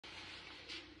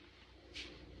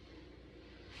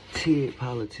TIG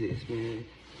politics, man.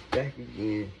 Back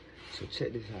again. So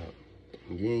check this out.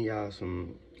 I'm getting y'all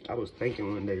some. I was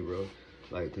thinking one day, bro.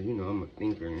 Like, cause you know I'm a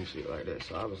thinker and shit like that.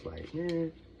 So I was like,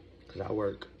 man, cause I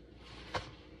work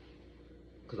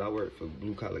for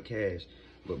Blue Collar Cash,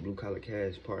 but Blue Collar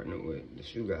Cash partnered with the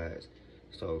Shoe Guys.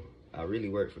 So I really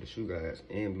work for the Shoe Guys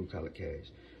and Blue Collar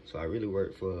Cash. So I really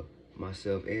work for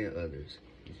myself and others.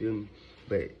 You feel me?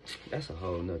 But that's a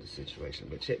whole nother situation.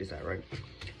 But check this out, right?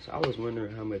 So I was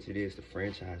wondering how much it is to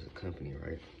franchise a company,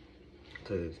 right?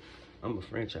 Cause I'm a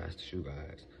franchise to Shoe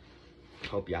Guys.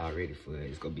 Hope y'all ready for it.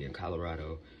 It's gonna be in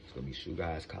Colorado. It's gonna be Shoe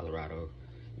Guys, Colorado.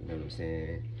 You know what I'm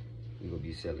saying? We're gonna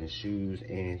be selling shoes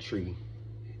and tree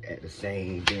at the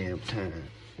same damn time.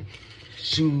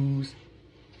 Shoes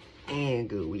and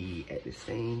good weed at the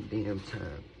same damn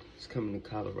time. It's coming to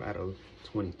Colorado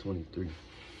 2023.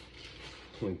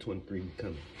 2023 we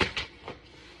coming.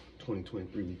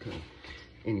 2023 we coming.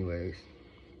 Anyways,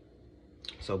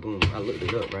 so boom, I looked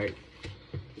it up, right?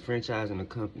 Franchising a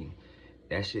company,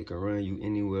 that shit can run you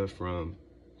anywhere from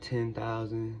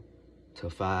 10,000 to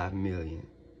 5 million.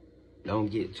 Don't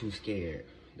get too scared.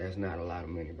 That's not a lot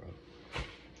of money, bro.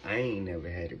 I ain't never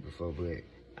had it before, but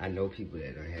I know people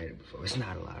that done had it before. It's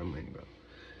not a lot of money, bro.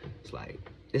 It's like,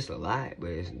 it's a lot, but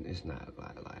it's not a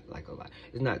lot.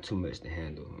 It's not too much to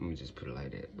handle. Let me just put it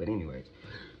like that. But anyways,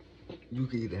 you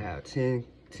can either have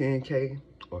 10K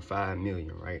or 5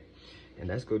 million, right? And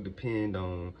that's gonna depend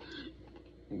on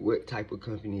what type of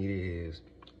company it is,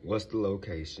 what's the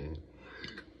location,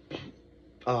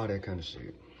 all that kind of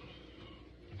shit.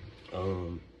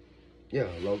 Yeah,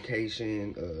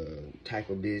 location, type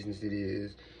of business it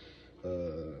is.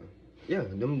 Yeah,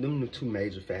 them the two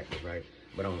major factors, right?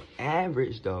 But on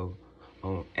average though,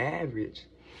 it's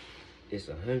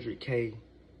 100K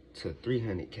to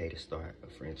 300K to start a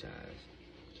franchise.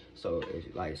 So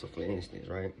so for instance,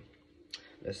 right?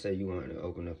 Let's say you want to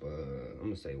open up I'm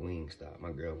gonna say Wingstop.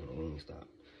 My girl want a Wingstop.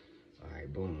 All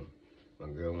right, boom. My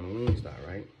girl want a Wingstop,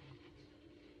 right?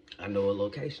 I know a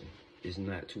location. It's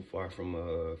not too far from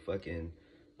a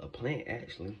plant,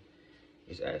 actually.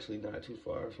 It's actually not too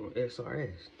far from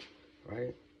SRS,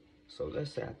 right? So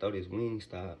let's say I throw this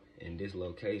Wingstop in this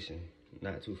location,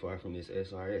 not too far from this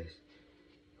SRS.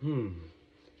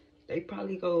 They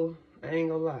probably go, I ain't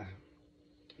gonna lie,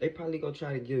 they probably go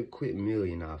try to get a quick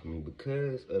million off me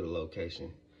because of the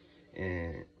location.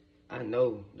 And I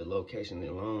know the location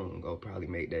alone go probably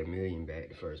make that million back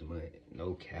the first month.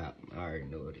 No cap, I already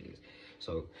know it is.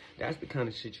 So that's the kind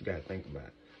of shit you gotta think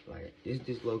about. Like, is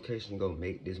this location gonna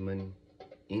make this money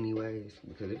anyways?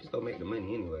 Because if it's gonna make the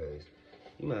money anyways,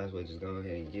 you might as well just go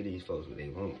ahead and give these folks what they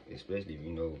want, especially if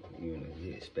you know you're in a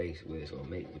good space where it's gonna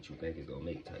make what you think it's gonna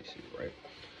make type shit, right?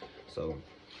 So,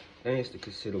 things to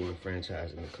consider when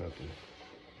franchising a company.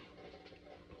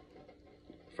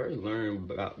 First, learn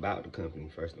about the company,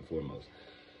 first and foremost.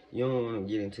 You don't want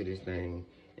to get into this thing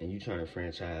and you trying to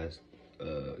franchise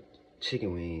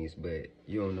chicken wings, but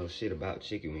you don't know shit about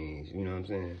chicken wings, you know what I'm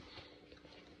saying?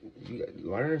 You got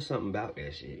to learn something about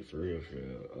that shit, for real, for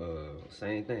real.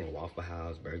 Same thing, Waffle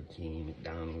House, Burger King,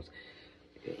 McDonald's.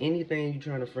 Anything you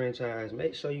trying to franchise,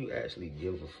 make sure you actually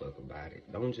give a fuck about it.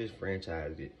 Don't just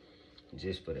franchise it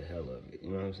just for the hell of it, you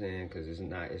know what I'm saying? Because it's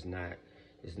not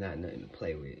nothing to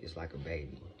play with. It's like a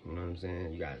baby, you know what I'm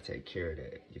saying? You gotta take care of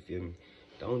that, you feel me?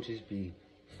 Don't just be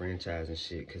franchising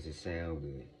shit because it sound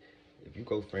good. If you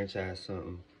go franchise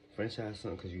something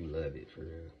because you love it, for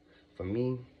real. For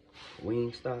me,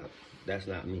 Wingstop, that's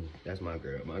not me. That's my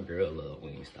girl. My girl love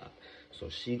Wingstop. So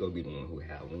she gonna be the one who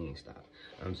have Wingstop.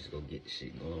 I'm just gonna get the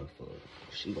shit going for her.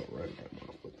 She gonna run that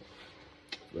motherfucker.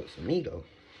 But for me though,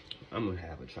 I'm gonna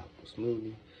have a tropical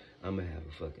smoothie. I'm gonna have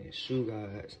a fucking Shoe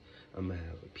Guys. I'm gonna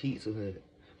have a Pizza Hut.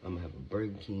 I'm gonna have a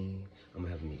Burger King. I'm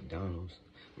gonna have a McDonald's.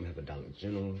 I'm gonna have a Dollar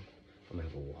General. I'm gonna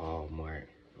have a Walmart.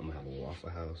 I'm gonna have a Waffle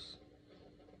House.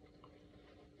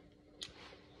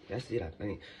 That's it, I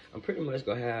think. I'm pretty much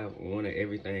gonna have one of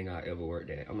everything I ever worked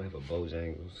at. I'm gonna have a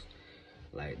Bojangles.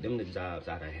 Like, them the jobs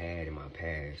I done had in my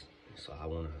past. So I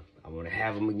wanna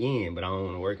have them again, but I don't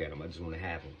wanna work at them. I just wanna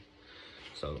have them.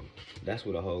 So that's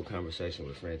where the whole conversation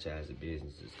with franchising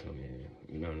businesses come in.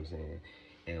 You know what I'm saying?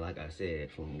 And like I said,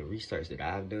 from the research that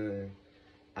I've done,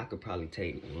 I could probably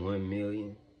take 1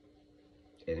 million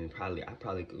and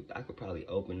I could probably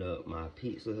open up my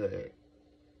Pizza Hut,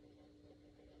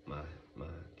 my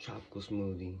tropical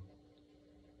smoothie,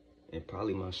 and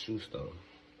probably my shoe store.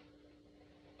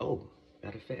 Oh,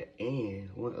 matter of fact, and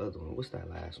one other one. What's that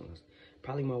last one?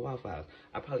 Probably my Waffle House.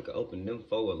 I probably could open them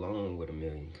 4 alone with 1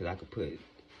 million, because I could put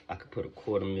a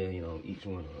 $250,000 on each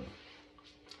one of them.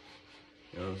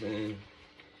 You know what I'm saying?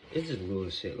 it's just little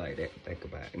shit like that to think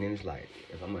about. And then it's like,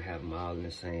 if I'm gonna have them all in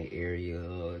the same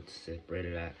area, spread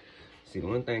it out. See, the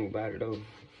one thing about it though,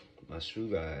 my shoe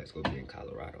guys gonna be in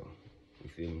Colorado. You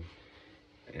feel me?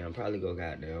 And I'm probably gonna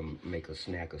goddamn make a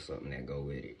snack or something that go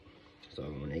with it. So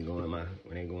when they go in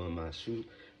my shoe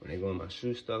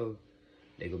store,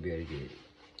 they gonna be able to get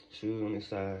shoes on this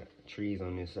side, trees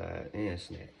on this side, and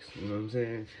snacks. You know what I'm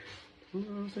saying? You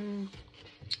know what I'm saying?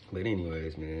 But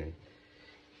anyways, man,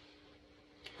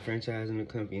 franchising the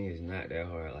company is not that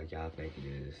hard like y'all think it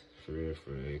is. For real,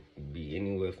 it can be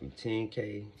anywhere from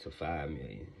 10K to 5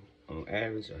 million. On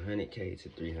average, 100K to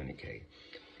 300K.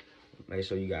 Make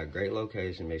sure you got a great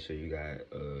location. Make sure you got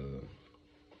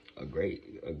a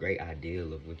great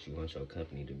ideal of what you want your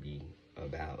company to be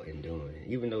about and doing.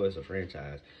 Even though it's a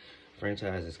franchise,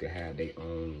 franchises could have their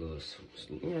own little,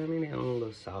 you know what I mean, their own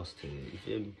little sauce to it. You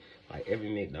feel me? Like every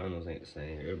McDonald's ain't the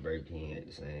same, every Burger King ain't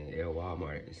the same, every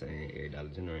Walmart ain't the same, every Dollar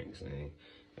General ain't the same.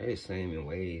 They're the same in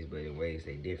ways, but in ways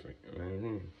they different.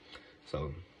 Right?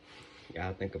 So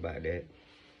y'all think about that.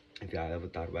 If y'all ever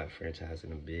thought about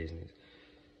franchising a business,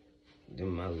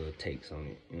 them my little takes on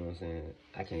it. You know what I'm saying?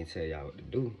 I can't tell y'all what to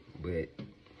do, but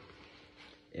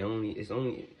it's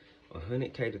only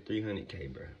 100K to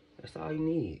 300K, bro. That's all you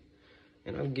need.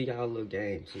 And I'll give y'all a little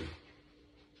game too.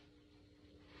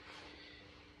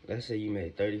 Let's say you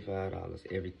made $35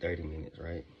 every 30 minutes,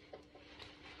 right?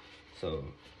 So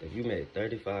if you made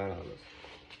 $35,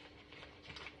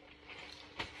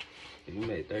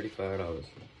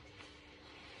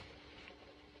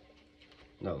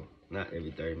 no, not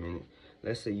every 30 minutes.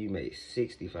 Let's say you made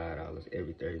 $65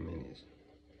 every 30 minutes.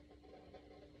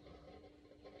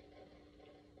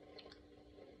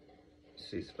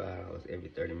 $65 every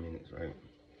 30 minutes, right?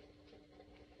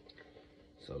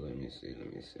 So let me see.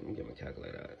 Let me get my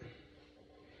calculator out.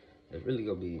 It's really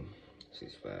gonna be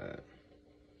 65.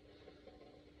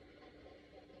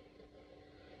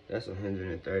 That's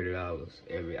 $130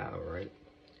 every hour, right?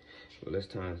 Well, let's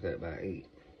times that by 8.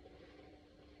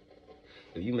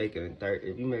 If you making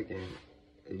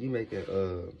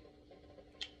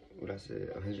what I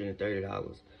said,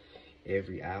 $130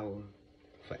 every hour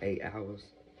for 8 hours,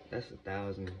 that's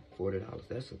 $1,040.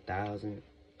 That's $1,000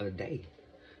 a day.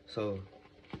 So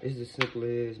it's as simple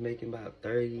as making about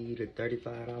 $30 to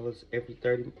 $35 every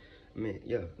 30 minutes.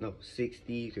 Yeah, no,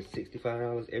 $60 to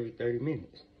 $65 every 30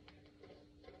 minutes.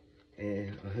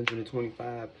 And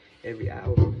 $125 every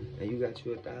hour, and you got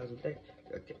you $1,000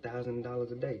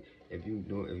 a day. If you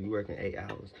working 8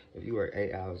 hours, if you work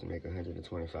 8 hours and make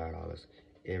 $125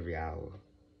 every hour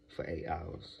for 8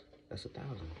 hours, that's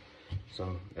 $1,000.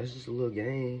 So that's just a little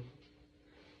game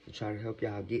to try to help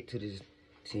y'all get to this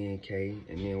 10K,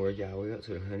 and then work y'all way up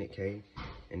to the 100K,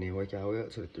 and then work y'all way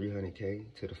up to the 300K,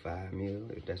 to the 5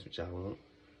 mil, if that's what y'all want,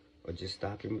 or just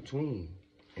stop in between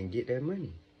and get that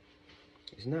money.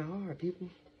 It's not hard, people.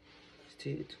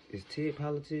 It's TID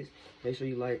Politics. Make sure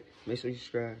you like, make sure you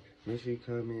subscribe, make sure you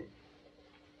comment.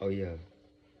 Oh yeah,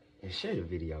 and share the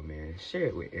video, man. Share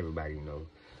it with everybody you know,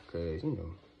 cause you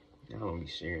know, y'all don't be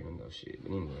sharing no shit.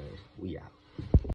 But anyways, we out.